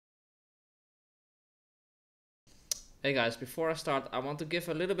Hey guys, before I start, I want to give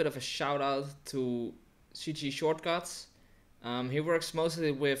a little bit of a shout out to CG Shortcuts. He works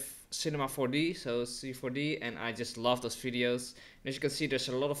mostly with Cinema 4D, so C4D, and I just love those videos. And as you can see, there's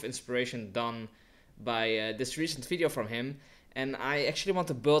a lot of inspiration done by this recent video from him. And I actually want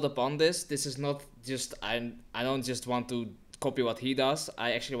to build upon this. This is not just, I don't just want to copy what he does.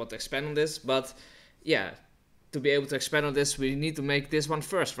 I actually want to expand on this. But yeah, to be able to expand on this, we need to make this one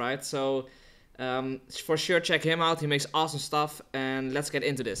first, right? So for sure, check him out. He makes awesome stuff, and let's get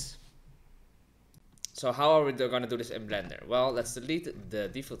into this. So how are we going to do this in Blender? Well, let's delete the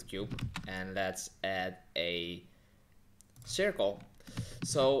default cube and let's add a circle.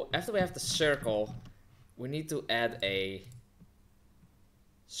 So after we have the circle, we need to add a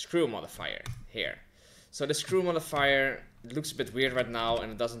screw modifier here. So the screw modifier looks a bit weird right now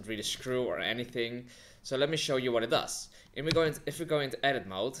and it doesn't really screw or anything. So let me show you what it does. If we go into edit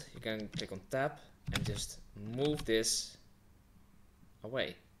mode, you can click on tab and just move this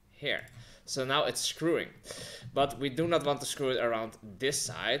away here. So now it's screwing, but we do not want to screw it around this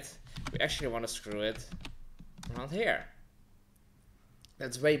side. We actually want to screw it around here.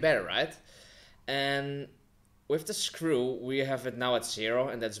 That's way better, right? And with the screw, we have it now at 0,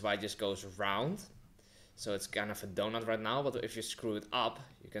 and that's why it just goes round. So it's kind of a donut right now, but if you screw it up,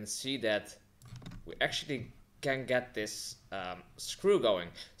 you can see that we actually can get this screw going.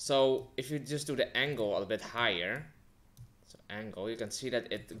 So if you just do the angle a bit higher, so angle, you can see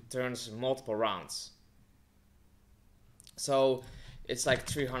that it turns multiple rounds. So it's like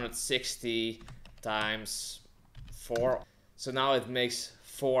 360 times 4. So now it makes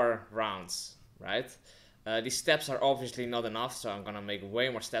 4 rounds, right? These steps are obviously not enough, so I'm gonna make way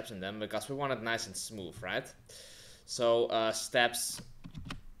more steps in them because we want it nice and smooth, right? So steps.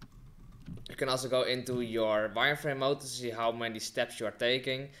 You can also go into your wireframe mode to see how many steps you are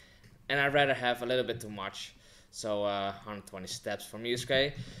taking, and I'd rather have a little bit too much, so 120 steps for me is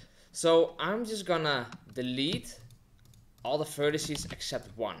okay. So I'm just gonna delete all the vertices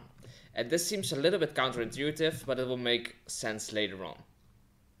except one, and this seems a little bit counterintuitive, but it will make sense later on.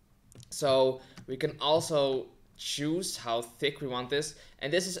 So we can also choose how thick we want this,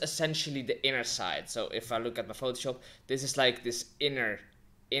 and this is essentially the inner side. So if I look at my Photoshop, this is like this inner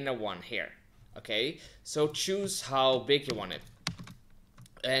one here. Okay, so choose how big you want it,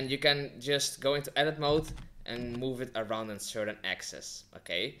 and you can just go into edit mode and move it around in certain axes.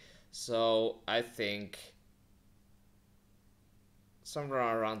 Okay, so I think somewhere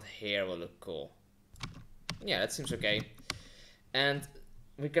around here will look cool. Yeah, that seems okay. And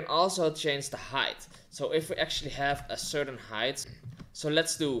we can also change the height. So if we actually have a certain height, so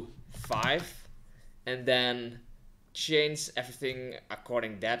let's do 5 and then change everything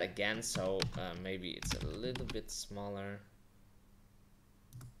according that again. So maybe it's a little bit smaller,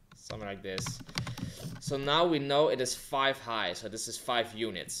 something like this. So now we know it is 5 high, so this is 5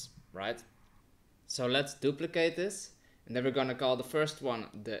 units, right? So let's duplicate this, and then we're gonna call the first one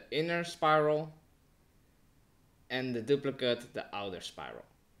the inner spiral and the duplicate the outer spiral.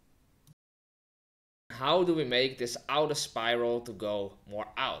 How do we make this outer spiral to go more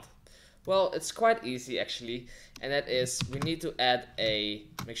out? Well, it's quite easy actually, and that is we need to add a,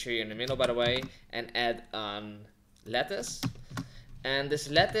 make sure you're in the middle by the way, and add lattice. And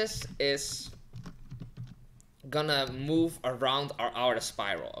this lattice is gonna move around our outer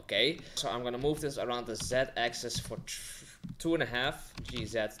spiral, okay? So I'm gonna move this around the z-axis for 2.5,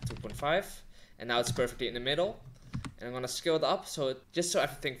 gz 2.5, and now it's perfectly in the middle. And I'm gonna scale it up so just so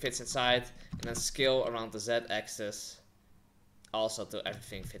everything fits inside, and then scale around the z-axis also till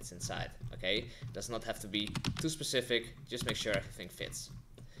everything fits inside. Okay, it does not have to be too specific, just make sure everything fits.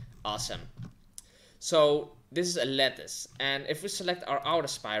 Awesome. So this is a lattice, and if we select our outer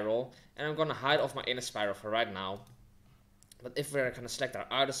spiral, and I'm gonna hide off my inner spiral for right now, but if we're gonna select our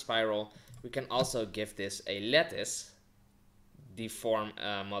outer spiral, we can also give this a lattice deform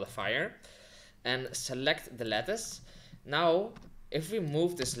modifier and select the lattice. Now if we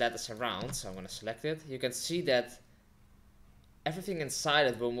move this lattice around, so I'm gonna select it, you can see that everything inside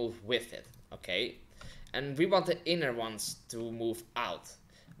it will move with it, okay? And we want the inner ones to move out,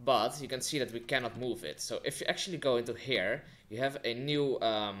 but you can see that we cannot move it. So if you actually go into here, you have a new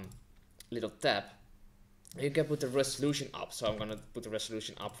little tab. You can put the resolution up. So I'm gonna put the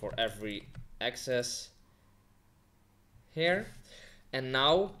resolution up for every axis here. And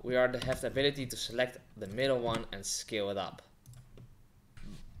now we have the ability to select the middle one and scale it up.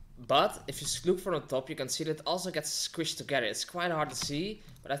 But if you look from the top, you can see that it also gets squished together. It's quite hard to see,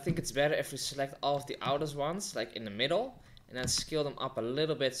 but I think it's better if we select all of the outer ones, like in the middle, and then scale them up a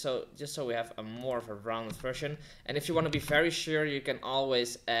little bit, so just so we have a more of a rounded version. And if you want to be very sure, you can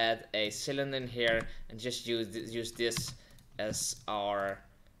always add a cylinder in here and just use this as our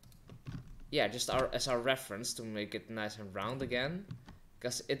as our reference to make it nice and round again,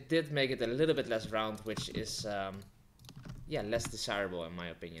 because it did make it a little bit less round, which is less desirable in my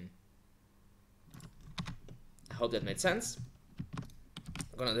opinion. I hope that made sense.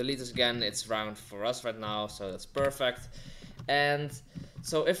 I'm gonna delete this again. It's round for us right now, so that's perfect. And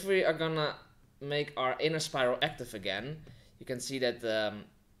so if we are gonna make our inner spiral active again, you can see that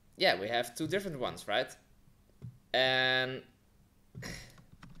we have two different ones, right? And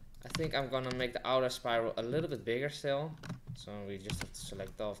I think I'm gonna make the outer spiral a little bit bigger still. So we just have to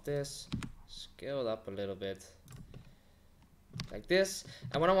select off this, scale it up a little bit, like this.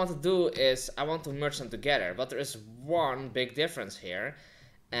 And what I want to do is I want to merge them together, but there is one big difference here,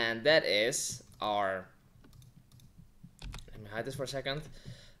 and that is our, let me hide this for a second,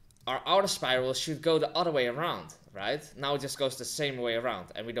 our outer spiral should go the other way around, right? Now it just goes the same way around,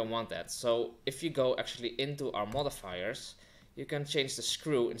 and we don't want that. So if you go actually into our modifiers, you can change the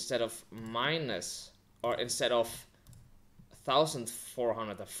screw instead of minus, or instead of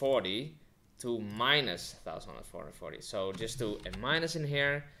 1440 to minus 1440. So just do a minus in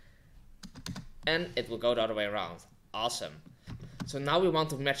here, and it will go the other way around. Awesome. So now we want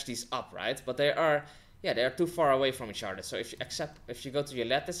to match these up, right? But they are too far away from each other. So if you go to your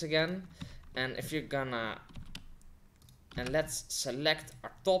lattice again, and if you're gonna, and let's select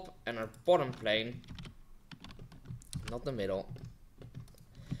our top and our bottom plane, not the middle,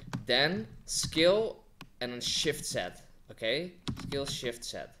 then scale and then shift set. Okay, scale shift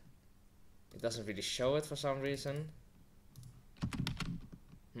set. It doesn't really show it for some reason.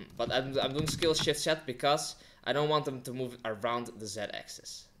 But I'm doing scale shift set because I don't want them to move around the Z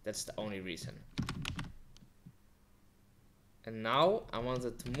axis. That's the only reason. And now I want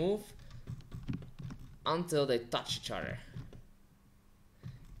it to move until they touch each other.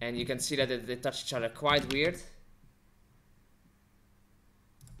 And you can see that they touch each other quite weird.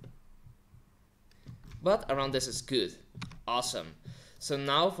 But around this is good. Awesome. So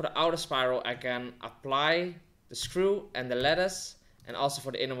now for the outer spiral I can apply the screw and the lattice, and also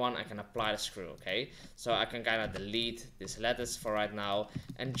for the inner one I can apply the screw, okay? So I can kind of delete this lattice for right now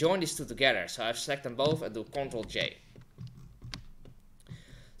and join these two together. So I've selected them both and do Ctrl J.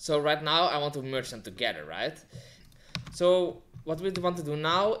 So right now I want to merge them together, right? So what we want to do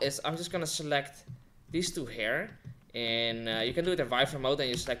now is I'm just gonna select these two here, and you can do it in wireframe mode and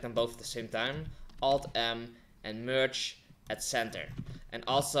you select them both at the same time. Alt M and merge at center. And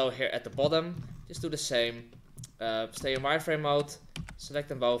also here at the bottom, just do the same. Stay in wireframe mode, select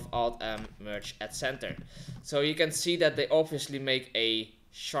them both, Alt M, merge at center. So you can see that they obviously make a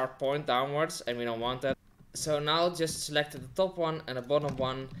sharp point downwards, and we don't want that. So now just select the top one and the bottom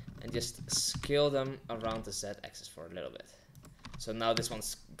one and just scale them around the Z axis for a little bit. So now this one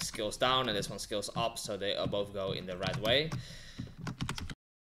scales down and this one scales up, so they both go in the right way.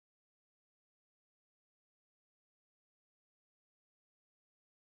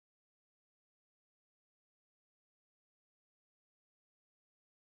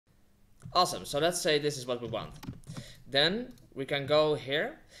 Awesome, so let's say this is what we want. Then we can go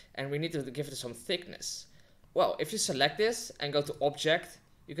here and we need to give it some thickness. Well, if you select this and go to object,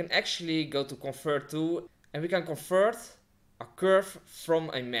 you can actually go to convert to, and we can convert a curve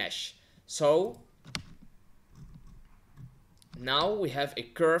from a mesh. So now we have a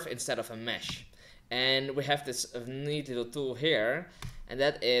curve instead of a mesh. And we have this neat little tool here, and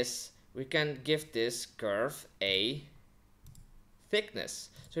that is we can give this curve a thickness.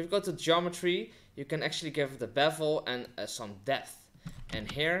 So if you go to geometry, you can actually give it a bevel and some depth.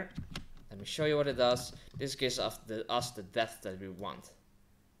 And here, let me show you what it does. This gives us the depth that we want.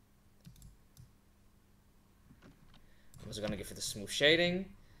 I'm just gonna give it a smooth shading.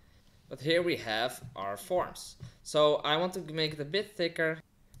 But here we have our forms. So I want to make it a bit thicker,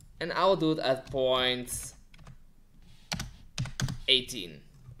 and I will do it at point 18.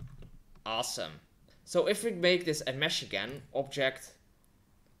 Awesome. So if we make this a mesh again, object,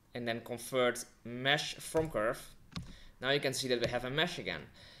 and then convert mesh from curve, now you can see that we have a mesh again.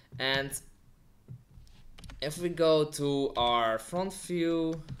 And if we go to our front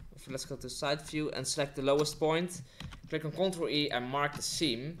view, let's go to side view and select the lowest point, click on Ctrl E and mark the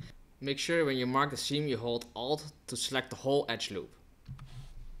seam. Make sure when you mark the seam you hold Alt to select the whole edge loop.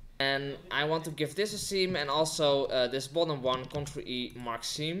 And I want to give this a seam, and also this bottom one, Ctrl E, mark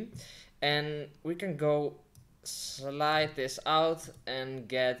seam. And we can go slide this out and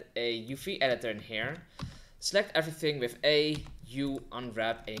get a UV editor in here. Select everything with A, U,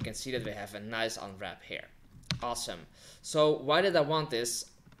 unwrap, and you can see that we have a nice unwrap here. Awesome. So why did I want this?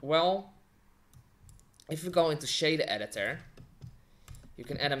 Well, if we go into shade editor, you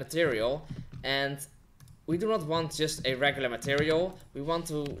can add a material, and we do not want just a regular material. We want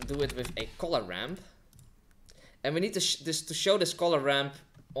to do it with a color ramp, and we need to show this color ramp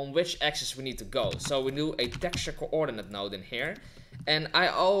on which axis we need to go. So we do a texture coordinate node in here, and I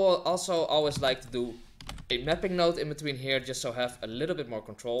also always like to do a mapping node in between here, just so I have a little bit more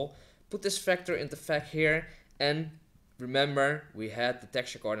control. Put this vector into fact here, and remember we had the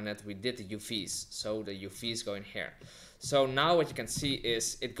texture coordinate, we did the UVs, so the UVs go in here. So now what you can see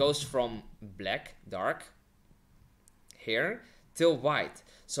is it goes from black, dark, here, till white.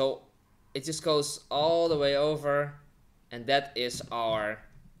 So it just goes all the way over, and that is our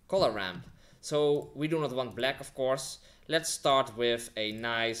color ramp. So we do not want black, of course. Let's start with a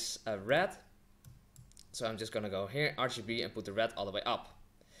nice red. So I'm just gonna go here, RGB, and put the red all the way up.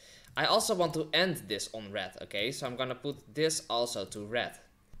 I also want to end this on red, okay? So I'm gonna put this also to red.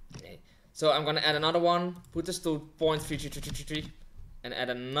 Okay. So I'm gonna add another one, put this to 0.33333, and add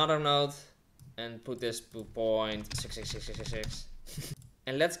another node, and put this to 0.66666.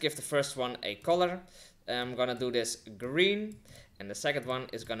 And let's give the first one a color. I'm gonna do this green, and the second one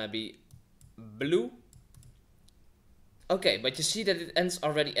is gonna be blue. Okay, but you see that it ends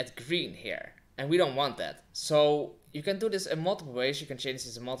already at green here, and we don't want that. So you can do this in multiple ways. You can change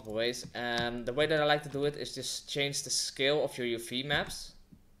this in multiple ways. The way that I like to do it is just change the scale of your UV maps.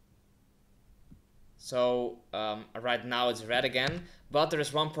 So right now it's red again, but there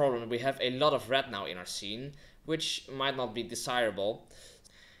is one problem. We have a lot of red now in our scene, which might not be desirable.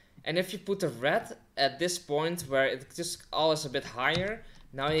 And if you put the red at this point where it's just always a bit higher,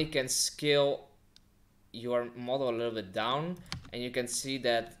 now you can scale your model a little bit down, and you can see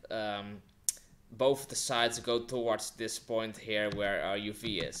that both the sides go towards this point here where our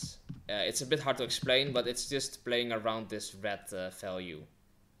UV is. It's a bit hard to explain, but it's just playing around this red value.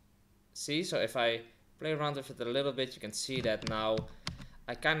 See, so if I play around with it a little bit, you can see that now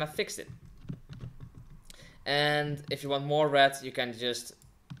I kind of fixed it. And if you want more red, you can just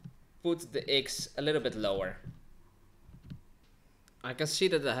put the X a little bit lower. I can see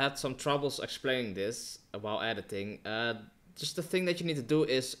that I had some troubles explaining this while editing. Just the thing that you need to do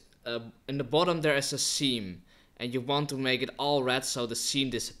is, in the bottom there is a seam, and you want to make it all red so the seam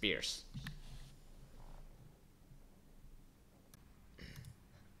disappears.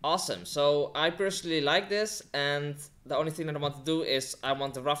 Awesome, so I personally like this, and the only thing that I want to do is I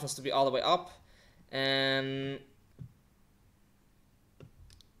want the roughness to be all the way up, and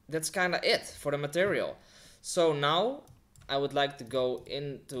that's kind of it for the material. So now I would like to go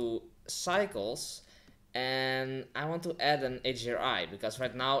into cycles, and I want to add an HDRI, because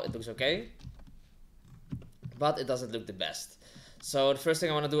right now it looks okay, but it doesn't look the best. So the first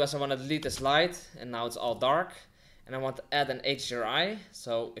thing I want to do is I want to delete this light, and now it's all dark. And I want to add an HDRI.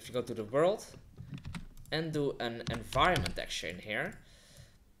 So if you go to the world and do an environment texture in here,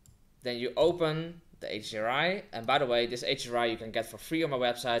 then you open the HDRI. And by the way, this HDRI you can get for free on my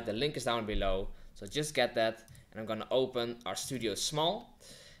website. The link is down below. So just get that. And I'm going to open our Studio Small.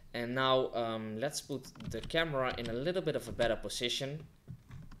 And now let's put the camera in a little bit of a better position.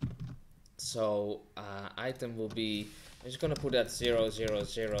 So item will be, I'm just going to put that 0, 0,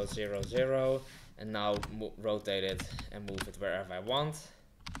 0, 0, 0. And now rotate it and move it wherever I want.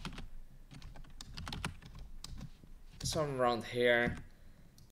 Somewhere around here.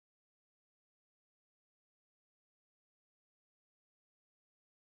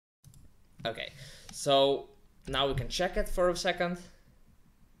 Okay, so now we can check it for a second.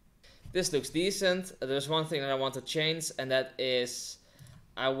 This looks decent. There's one thing that I want to change, and that is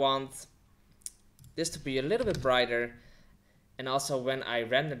I want this to be a little bit brighter. And also when I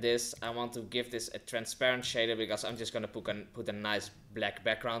render this, I want to give this a transparent shader, because I'm just going to put a nice black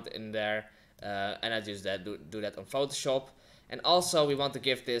background in there. And I just do that on Photoshop. And also we want to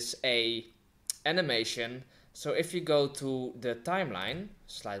give this a animation. So if you go to the timeline,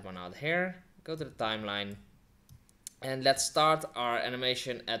 slide one out here, go to the timeline. And let's start our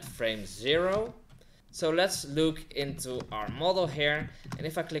animation at frame 0. So let's look into our model here. And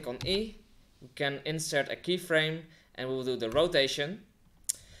if I click on E, we can insert a keyframe. And we'll do the rotation.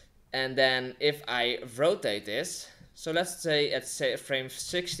 And then if I rotate this, so let's say at frame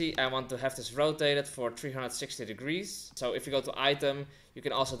 60, I want to have this rotated for 360 degrees. So if you go to item, you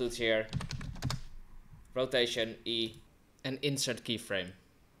can also do it here. Rotation, E, and insert keyframe.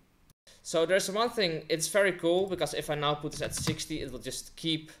 So there's one thing, it's very cool, because if I now put this at 60, it will just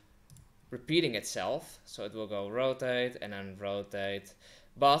keep repeating itself. So it will go rotate and then rotate.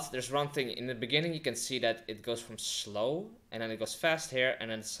 But there's one thing, in the beginning you can see that it goes from slow, and then it goes fast here, and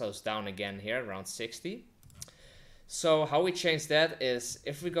then it slows down again here around 60. So how we change that is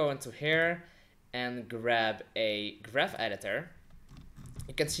if we go into here and grab a graph editor,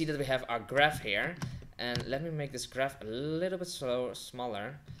 you can see that we have our graph here. And let me make this graph a little bit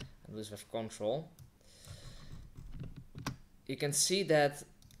smaller. I'll do this with control. You can see that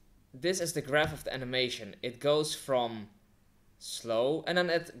this is the graph of the animation. It goes from slow and then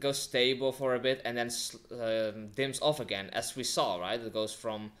it goes stable for a bit and then dims off again, as we saw, right? It goes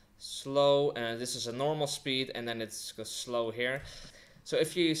from slow and this is a normal speed and then it goes slow here. So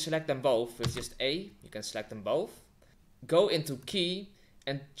if you select them both with just A, you can select them both. Go into key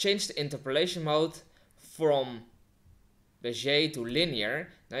and change the interpolation mode from Bezier to linear.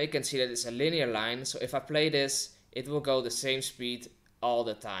 Now you can see that it's a linear line, so if I play this, it will go the same speed all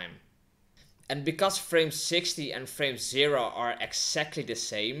the time. And because frame 60 and frame 0 are exactly the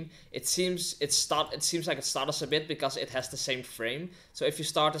same, it seems like it stutters a bit because it has the same frame. So if you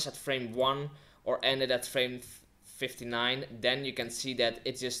start this at frame 1 or end it at frame 59, then you can see that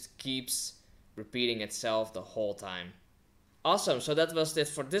it just keeps repeating itself the whole time. Awesome, so that was it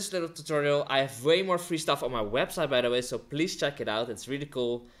for this little tutorial. I have way more free stuff on my website, by the way, so please check it out. It's really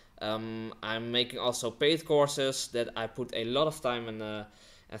cool. I'm making also paid courses that I put a lot of time and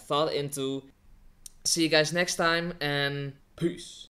thought into. See you guys next time, and peace.